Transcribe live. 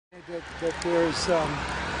That there's,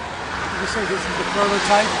 this is the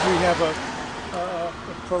prototype. We have a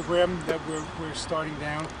program that we're starting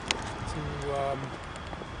down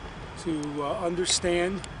to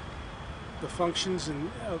understand the functions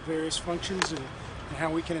and various functions and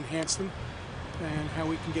how we can enhance them and how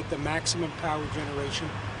we can get the maximum power generation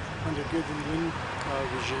under given wind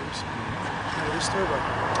regimes out of this turbine.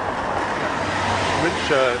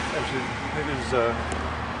 Rich, actually,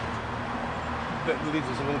 that leads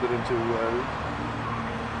us a little bit into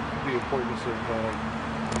the importance of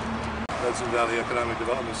Hudson Valley economic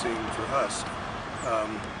development scene for us.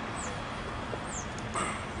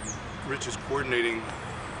 Rich is coordinating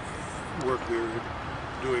work we're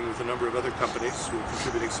doing with a number of other companies who are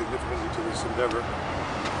contributing significantly to this endeavor.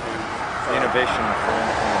 And, Innovation for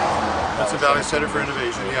Hudson Valley Center for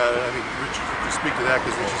Innovation. Yeah, I think Rich could speak to that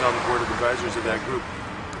because Rich is on the board of advisors of that group.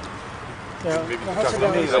 Maybe you can talk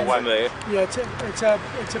about it's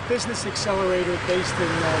a business accelerator based in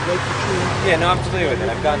Lake Katrina. Yeah, no, I'm familiar with it.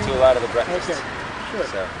 I've gone to a lot of the breakfasts.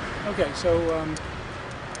 Okay, sure. So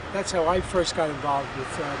that's how I first got involved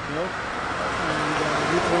with Bill, and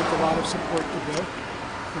we've lent a lot of support to Bill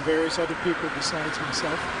and various other people besides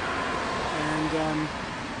myself. And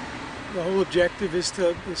the whole objective is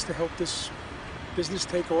to help this business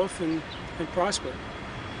take off and prosper.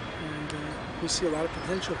 And we see a lot of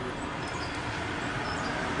potential here.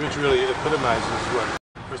 Rich really epitomizes what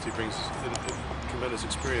first he brings tremendous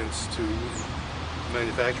experience to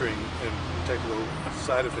manufacturing and technical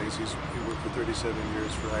side of things. He worked for 37 years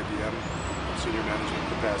for IBM, senior management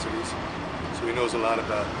capacities. So he knows a lot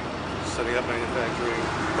about setting up manufacturing,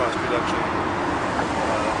 cost reduction,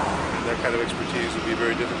 and that kind of expertise would be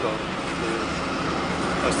very difficult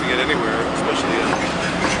for us to get anywhere, especially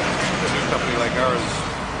a new company like ours,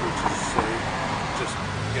 which is just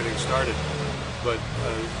getting started. But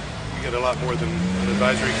we get a lot more than an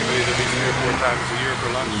advisory committee that meets 3 or 4 times a year for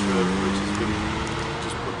lunch, which has been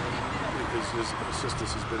his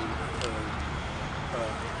assistance has been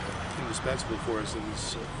indispensable for us in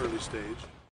this early stage.